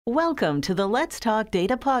Welcome to the Let's Talk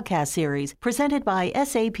Data podcast series presented by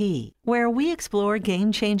SAP, where we explore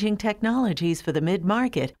game-changing technologies for the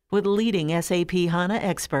mid-market with leading SAP HANA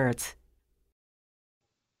experts.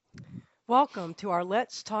 Welcome to our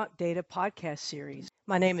Let's Talk Data podcast series.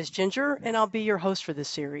 My name is Ginger, and I'll be your host for this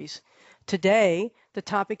series. Today, the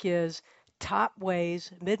topic is top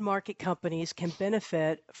ways mid-market companies can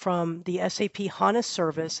benefit from the SAP HANA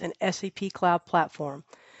service and SAP Cloud Platform.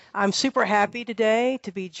 I'm super happy today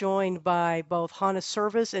to be joined by both HANA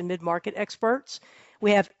service and mid-market experts.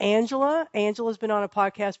 We have Angela. Angela's been on a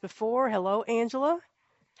podcast before. Hello, Angela.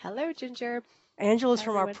 Hello, Ginger. Angela's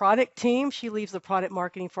from our product team. She leads the product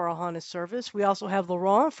marketing for our HANA service. We also have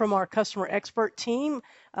Laurent from our customer expert team.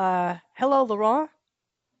 Hello, Laurent.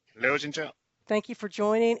 Hello, Ginger. Thank you for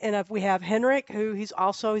joining. And we have Henrik, he's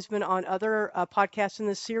been on other podcasts in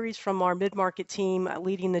this series from our mid-market team,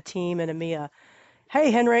 leading the team in EMEA. Hey,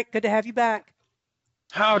 Henrik, good to have you back.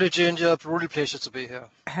 Howdy, Ginger. Really pleasure to be here.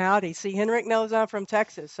 Howdy. See, Henrik knows I'm from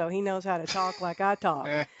Texas, so he knows how to talk like I talk.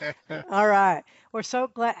 All right. We're so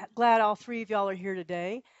glad all three of y'all are here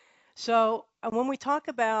today. So when we talk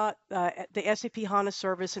about the SAP HANA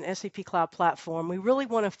service and SAP Cloud Platform, we really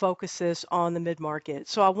want to focus this on the mid-market.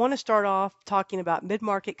 So I want to start off talking about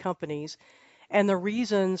mid-market companies and the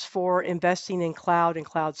reasons for investing in cloud and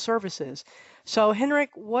cloud services. So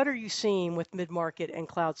Henrik, what are you seeing with mid-market and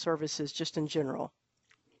cloud services just in general?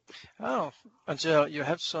 Oh, Angela, you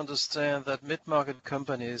have to understand that mid-market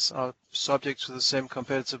companies are subject to the same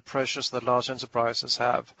competitive pressures that large enterprises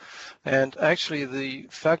have. And actually, the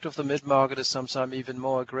fact of the mid-market is sometimes even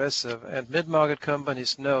more aggressive. And mid-market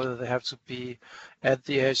companies know that they have to be at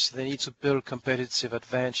the edge. They need to build competitive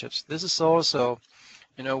advantage. This is also,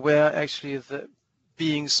 where actually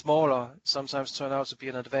being smaller sometimes turn out to be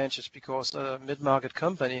an advantage, because a mid-market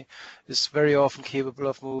company is very often capable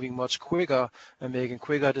of moving much quicker and making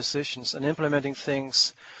quicker decisions and implementing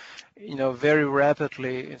things, very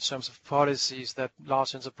rapidly in terms of policies that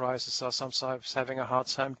large enterprises are sometimes having a hard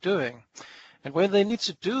time doing. And when they need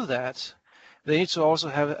to do that, they need to also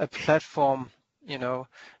have a platform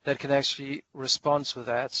that can actually respond to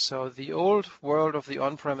that. So the old world of the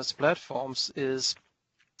on-premise platforms is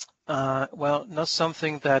not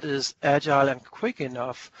something that is agile and quick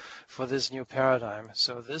enough for this new paradigm.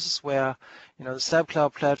 So this is where, the SAP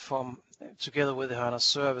Cloud Platform, together with the HANA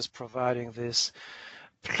service, providing this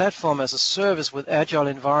platform as a service with agile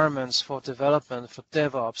environments for development, for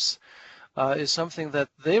DevOps, is something that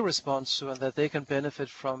they respond to and that they can benefit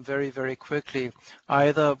from very, very quickly,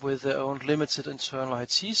 either with their own limited internal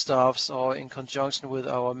IT staffs or in conjunction with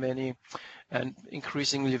our many and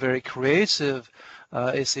increasingly very creative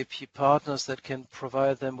SAP partners that can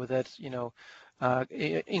provide them with that,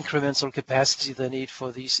 incremental capacity they need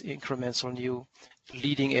for these incremental new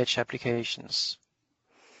leading edge applications.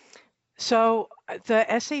 So the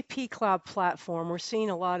SAP Cloud Platform, we're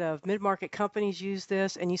seeing a lot of mid-market companies use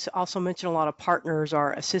this, and you also mentioned a lot of partners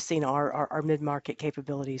are assisting our mid-market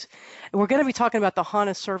capabilities. And we're going to be talking about the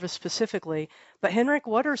HANA service specifically, but Henrik,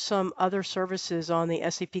 what are some other services on the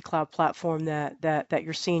SAP Cloud Platform that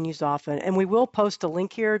you're seeing used often? And we will post a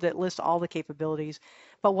link here that lists all the capabilities,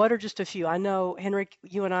 but what are just a few? I know, Henrik,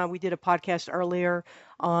 you and I, we did a podcast earlier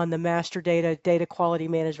on the master data quality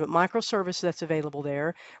management microservice that's available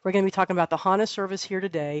there. We're going to be talking about the HANA service here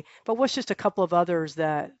today, but what's just a couple of others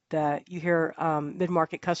that you hear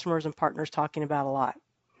mid-market customers and partners talking about a lot?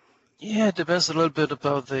 Yeah, it depends a little bit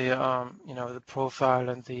about the the profile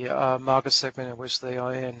and the market segment in which they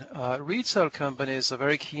are in. Retail companies are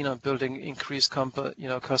very keen on building increased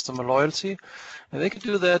customer loyalty, and they can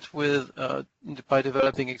do that with by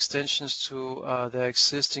developing extensions to their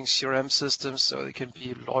existing CRM systems. So they can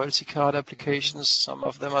be loyalty card applications. Some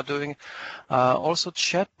of them are doing also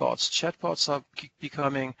chatbots. Chatbots are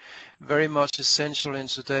becoming very much essential in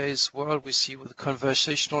today's world. We see with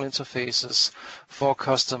conversational interfaces for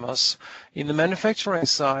customers. In the manufacturing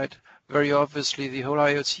side, very obviously the whole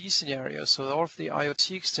IoT scenario. So all of the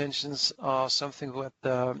IoT extensions are something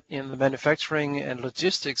that in the manufacturing and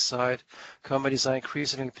logistics side, companies are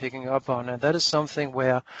increasingly picking up on. And that is something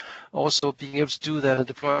where also being able to do that and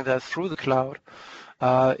deploying that through the cloud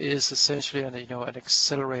is essentially an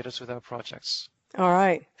accelerator to their projects. All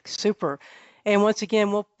right, super. And once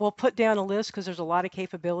again, we'll put down a list because there's a lot of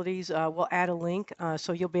capabilities. We'll add a link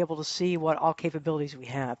so you'll be able to see what all capabilities we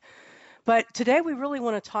have. But today we really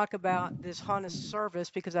want to talk about this HANA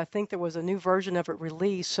service because I think there was a new version of it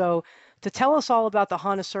released. So to tell us all about the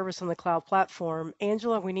HANA service on the cloud platform,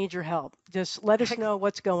 Angela, we need your help. Just let us know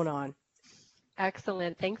what's going on.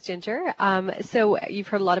 Excellent. Thanks, Ginger. So you've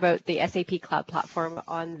heard a lot about the SAP Cloud Platform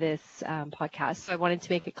on this podcast. So I wanted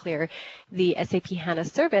to make it clear the SAP HANA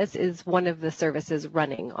service is one of the services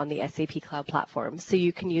running on the SAP Cloud Platform. So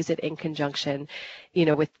you can use it in conjunction,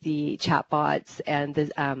 with the chatbots and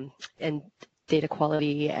the and data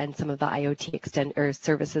quality and some of the IoT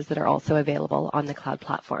services that are also available on the cloud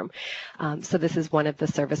platform. So this is one of the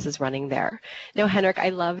services running there. Now, Henrik, I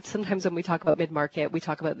loved sometimes when we talk about mid-market, we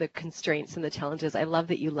talk about the constraints and the challenges. I love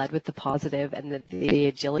that you led with the positive and the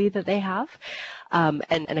agility that they have. And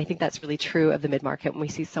I think that's really true of the mid-market when we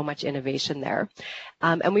see so much innovation there.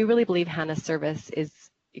 And we really believe HANA service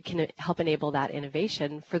it can help enable that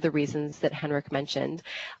innovation for the reasons that Henrik mentioned.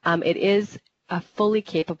 It is a fully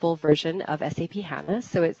capable version of SAP HANA,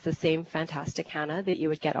 so it's the same fantastic HANA that you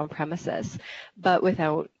would get on premises, but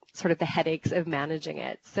without sort of the headaches of managing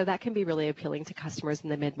it. So that can be really appealing to customers in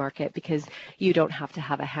the mid-market because you don't have to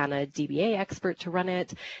have a HANA DBA expert to run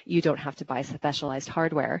it. You don't have to buy specialized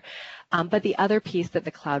hardware. But the other piece that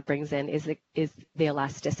the cloud brings in is the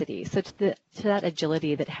elasticity. So to that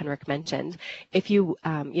agility that Henrik mentioned, if you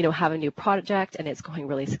have a new project and it's going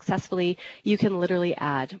really successfully, you can literally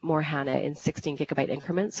add more HANA in 16 gigabyte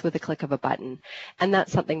increments with a click of a button. And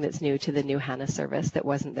that's something that's new to the new HANA service that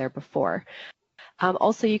wasn't there before.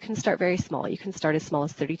 Also, you can start very small. You can start as small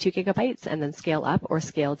as 32 gigabytes and then scale up or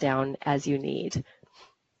scale down as you need.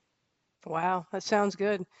 Wow, that sounds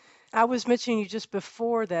good. I was mentioning you just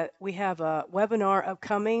before that we have a webinar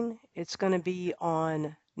upcoming. It's going to be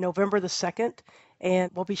on November the 2nd,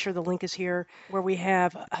 and we'll be sure the link is here, where we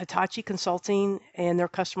have Hitachi Consulting and their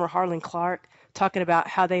customer Harlan Clark talking about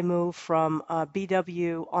how they move from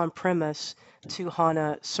BW on-premise to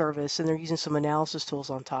HANA service, and they're using some analysis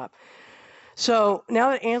tools on top. So now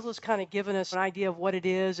that Angela's kind of given us an idea of what it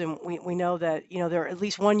is, and we know that there are at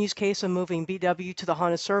least one use case of moving BW to the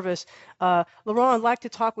HANA service, Laurent, I'd like to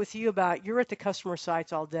talk with you about, you're at the customer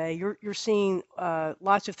sites all day. You're seeing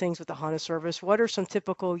lots of things with the HANA service. What are some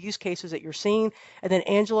typical use cases that you're seeing? And then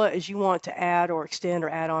Angela, as you want to add or extend or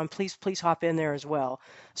add on, please hop in there as well.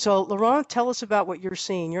 So Laurent, tell us about what you're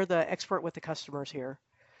seeing. You're the expert with the customers here.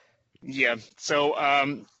 Yeah. So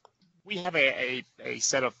we have a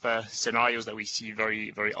set of scenarios that we see very,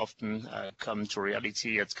 very often come to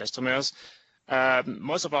reality at customers.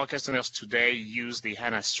 Most of our customers today use the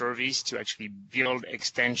HANA service to actually build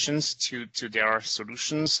extensions to their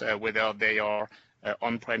solutions, whether they are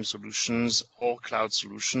on-prem solutions or cloud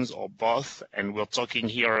solutions or both. And we're talking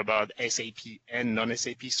here about SAP and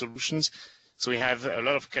non-SAP solutions. So we have a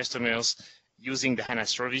lot of customers using the HANA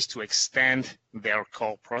service to extend their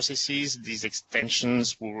core processes. These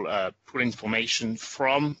extensions will pull information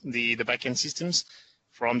from the backend systems,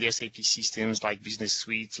 from the SAP systems like Business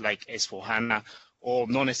Suite, like S4HANA, or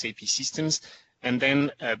non-SAP systems. And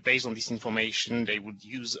then based on this information, they would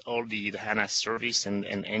use all the HANA service and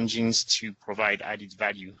engines to provide added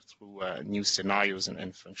value through new scenarios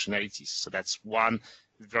and functionalities. So that's one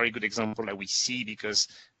very good example that we see, because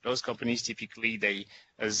those companies typically,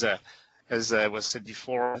 as was said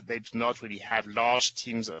before, they do not really have large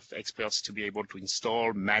teams of experts to be able to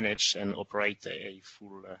install, manage, and operate a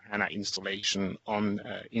full HANA installation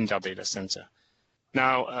in their data center.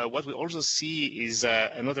 Now, what we also see is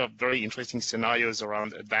another very interesting scenarios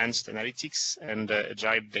around advanced analytics and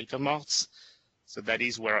agile data marts. So that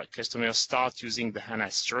is where customers start using the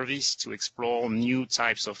HANA service to explore new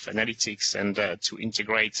types of analytics and to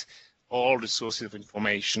integrate all the sources of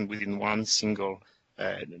information within one single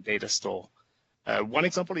data store. One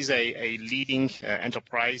example is a leading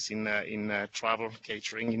enterprise in travel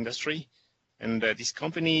catering industry, and this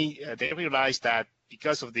company they realized that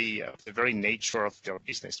because of the very nature of their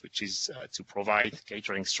business, which is to provide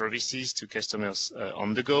catering services to customers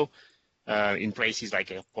on the go in places like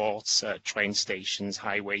airports, train stations,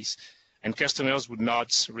 highways, and customers would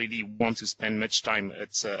not really want to spend much time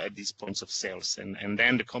at these points of sales, and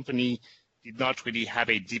then the company did not really have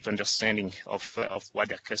a deep understanding of what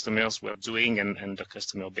their customers were doing and their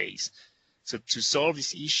customer base. So to solve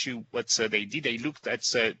this issue, what they did, they looked at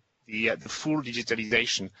the full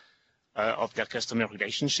digitalization of their customer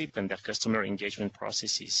relationship and their customer engagement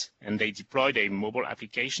processes. And they deployed a mobile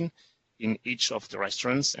application in each of the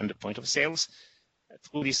restaurants and the point of sales.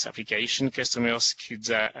 Through this application, customers could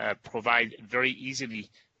provide very easily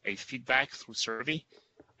a feedback through survey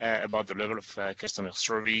about the level of customer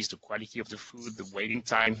service, the quality of the food, the waiting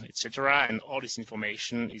time, etc. And all this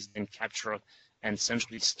information is then captured and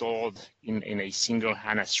centrally stored in a single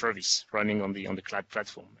HANA service running on the cloud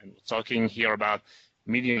platform. And we're talking here about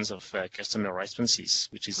millions of customer responses,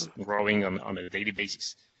 which is growing on a daily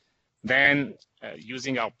basis. Then,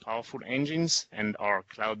 using our powerful engines and our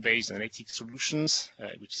cloud-based analytics solutions,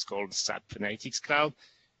 which is called SAP Analytics Cloud,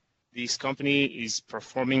 this company is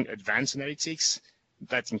performing advanced analytics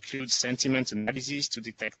that includes sentiment analysis to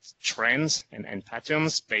detect trends and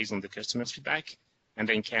patterns based on the customer's feedback, and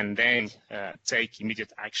then can take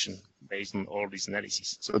immediate action based on all these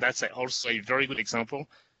analyses. So that's also a very good example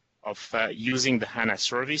of using the HANA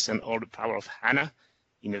service and all the power of HANA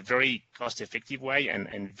in a very cost-effective way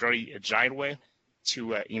and very agile way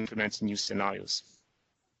to implement new scenarios.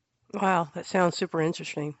 Wow, that sounds super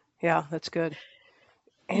interesting. Yeah, that's good.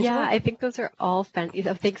 Angela? Yeah, I think those are all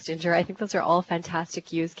thanks, Ginger. I think those are all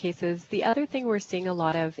fantastic use cases. The other thing we're seeing a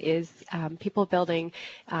lot of is people building,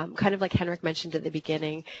 kind of like Henrik mentioned at the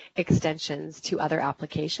beginning, extensions to other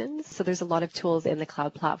applications. So there's a lot of tools in the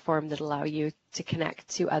cloud platform that allow you to connect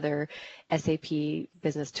to other SAP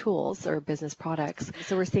business tools or business products.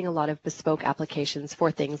 So we're seeing a lot of bespoke applications for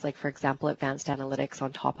things like, for example, advanced analytics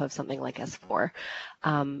on top of something like S4.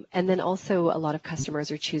 And then also a lot of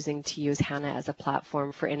customers are choosing to use HANA as a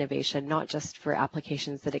platform for innovation, not just for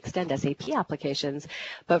applications that extend SAP applications,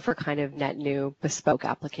 but for kind of net new bespoke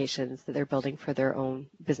applications that they're building for their own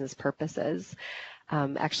business purposes.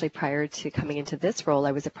 Actually, prior to coming into this role,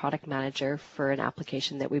 I was a product manager for an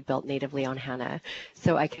application that we built natively on HANA.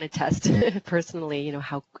 So I can attest personally,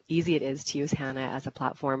 how easy it is to use HANA as a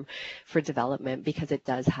platform for development because it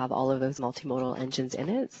does have all of those multimodal engines in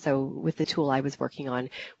it. So with the tool I was working on,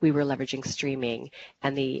 we were leveraging streaming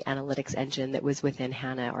and the analytics engine that was within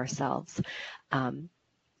HANA ourselves.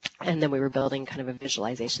 And then we were building kind of a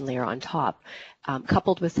visualization layer on top,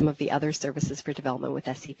 coupled with some of the other services for development with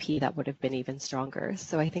SAP that would have been even stronger.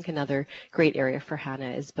 So I think another great area for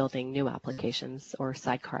HANA is building new applications or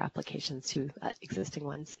sidecar applications to existing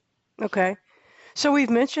ones. Okay. So we've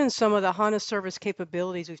mentioned some of the HANA service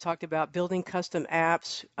capabilities. We've talked about building custom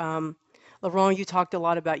apps. Laurent, you talked a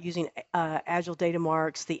lot about using Agile Data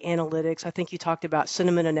Marks, the analytics. I think you talked about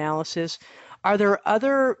sentiment analysis. Are there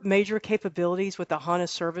other major capabilities with the HANA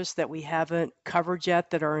service that we haven't covered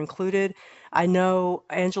yet that are included? I know,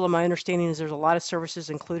 Angela, my understanding is there's a lot of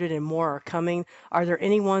services included and more are coming. Are there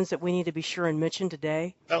any ones that we need to be sure and mention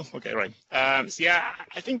today? Oh, okay, right. So yeah,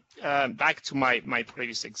 I think back to my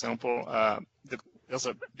previous example, there's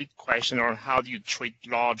a big question on how do you treat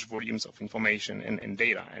large volumes of information and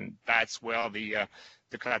data, and that's where the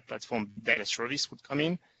cloud platform data service would come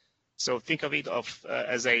in. So think of it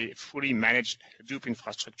as a fully managed Hadoop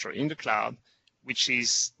infrastructure in the cloud, which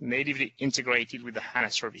is natively integrated with the HANA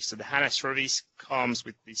service. So the HANA service comes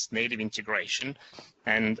with this native integration,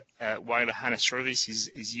 and while the HANA service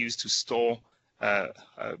is used to store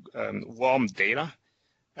warm data,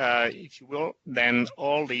 if you will, then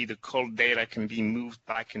all the cold data can be moved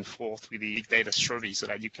back and forth with the big data service so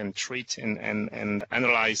that you can treat and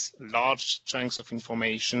analyze large chunks of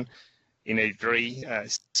information in a very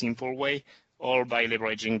simple way, all by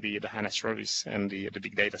leveraging the HANA service and the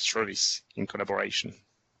big data service in collaboration.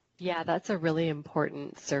 Yeah, that's a really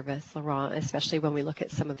important service, Laurent, especially when we look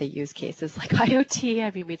at some of the use cases like IoT.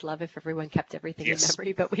 I mean, we'd love if everyone kept everything in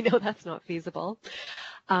memory, but we know that's not feasible.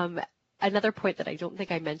 Another point that I don't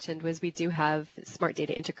think I mentioned was we do have smart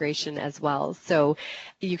data integration as well. So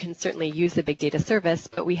you can certainly use the big data service,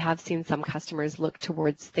 but we have seen some customers look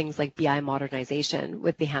towards things like BI modernization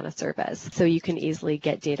with the HANA service. So you can easily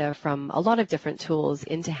get data from a lot of different tools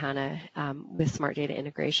into HANA with smart data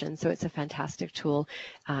integration. So it's a fantastic tool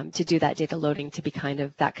to do that data loading to be kind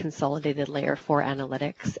of that consolidated layer for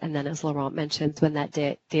analytics. And then as Laurent mentions, when that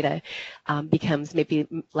data becomes maybe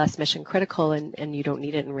less mission critical and you don't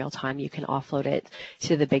need it in real time, you can offload it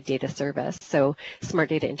to the big data service. So smart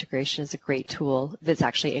data integration is a great tool that's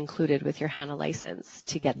actually included with your HANA license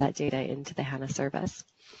to get that data into the HANA service.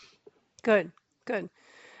 Good, good.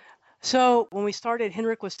 So when we started,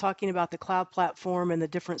 Henrik was talking about the cloud platform and the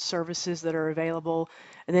different services that are available.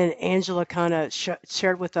 And then Angela kind of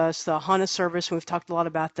shared with us the HANA service, and we've talked a lot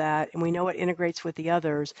about that, and we know it integrates with the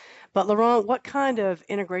others. But Laurent, what kind of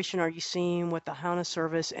integration are you seeing with the HANA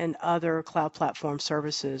service and other cloud platform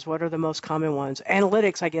services? What are the most common ones?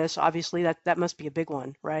 Analytics, I guess, obviously, that must be a big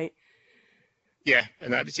one, right? Yeah,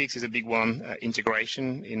 analytics is a big one.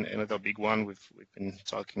 Integration in another big one. We've been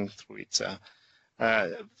talking through it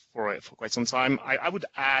for quite some time. I would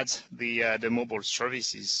add the mobile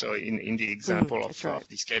services. So in the example of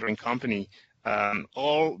this catering company,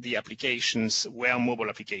 all the applications were mobile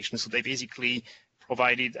applications. So they basically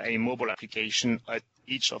provided a mobile application at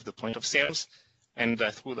each of the point of sales. And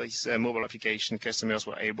through this mobile application, customers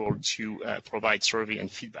were able to provide survey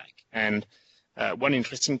and feedback. And one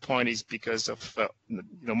interesting point is because of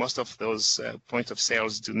most of those point of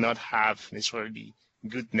sales do not have necessarily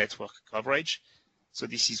good network coverage. So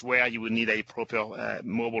this is where you will need a proper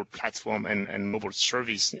mobile platform and mobile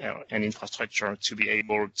service and infrastructure to be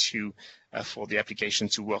able to, for the application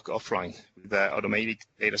to work offline with automated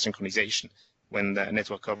data synchronization when the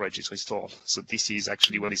network coverage is restored. So this is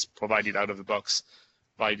actually what is provided out of the box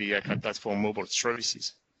by the Cloud Platform mobile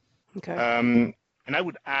services. Okay. And I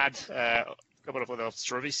would add a couple of other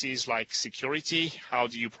services like security. How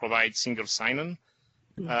do you provide single sign-on?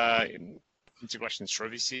 Integration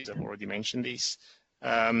services, I've already mentioned this.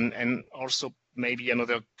 And also maybe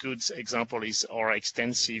another good example is our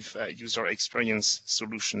extensive user experience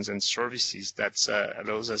solutions and services that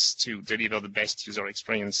allows us to deliver the best user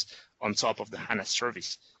experience on top of the HANA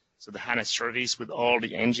service. So the HANA service with all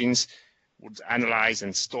the engines would analyze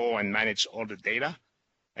and store and manage all the data.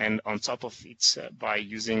 And on top of it, by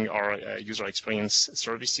using our user experience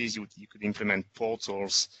services, you could implement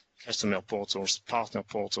portals, customer portals, partner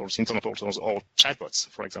portals, internal portals, or chatbots,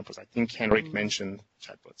 for example. I think Henrik mentioned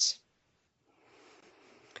chatbots.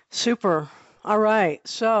 Super. All right.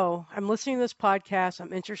 So I'm listening to this podcast.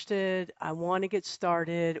 I'm interested. I want to get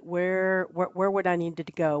started. Where would I need to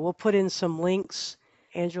go? We'll put in some links,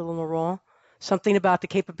 Angela and Laurent. Something about the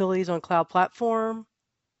capabilities on Cloud Platform.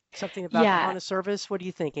 Something about the HANA service. What do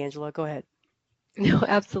you think, Angela? Go ahead. No,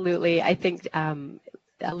 absolutely. I think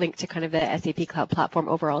a link to kind of the SAP Cloud Platform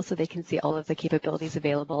overall so they can see all of the capabilities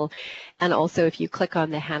available. And also if you click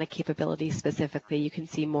on the HANA capabilities specifically, you can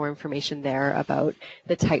see more information there about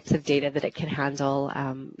the types of data that it can handle.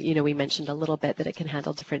 We mentioned a little bit that it can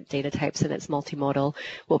handle different data types and it's multimodal.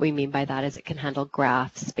 What we mean by that is it can handle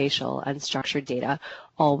graphs, spatial, unstructured data,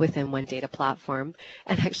 all within one data platform.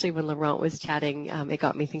 And actually when Laurent was chatting, it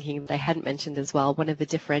got me thinking that I hadn't mentioned as well, one of the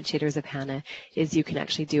differentiators of HANA is you can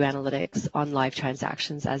actually do analytics on live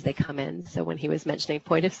transactions as they come in. So when he was mentioning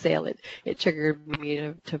point of sale, it triggered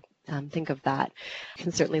me to think of that. You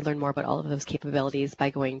can certainly learn more about all of those capabilities by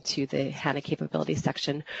going to the HANA capabilities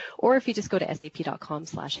section, or if you just go to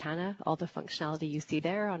sap.com/HANA, all the functionality you see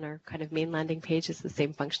there on our kind of main landing page is the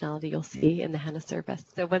same functionality you'll see in the HANA service.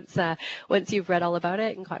 So once you've read all about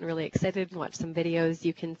it and gotten really excited and watched some videos,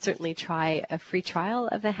 you can certainly try a free trial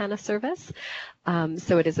of the HANA service.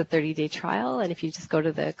 So it is a 30-day trial, and if you just go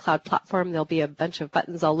to the Cloud Platform, there'll be a bunch of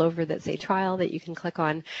buttons all over that say trial that you can click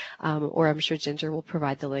on, or I'm sure Ginger will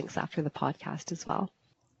provide the links after the podcast as well.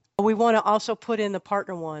 We want to also put in the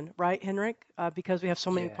partner one, right, Henrik? Because we have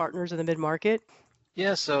so many partners in the mid-market.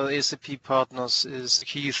 Yeah, so SAP partners is the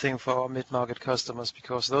key thing for our mid-market customers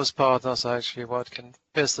because those partners are actually what can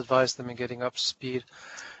best advise them in getting up to speed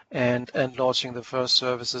and launching the first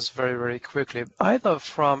services very, very quickly, either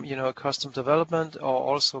from custom development or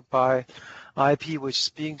also by IP, which is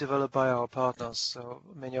being developed by our partners. So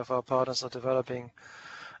many of our partners are developing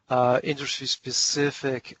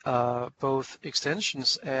industry-specific both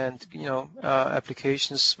extensions and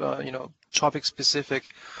applications, topic-specific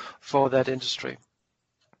for that industry.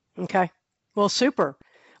 Okay. Well, super.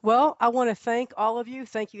 Well, I want to thank all of you.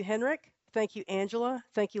 Thank you, Henrik. Thank you, Angela.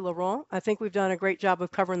 Thank you, Laurent. I think we've done a great job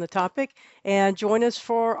of covering the topic. And join us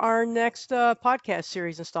for our next podcast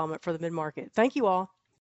series installment for the mid-market. Thank you all.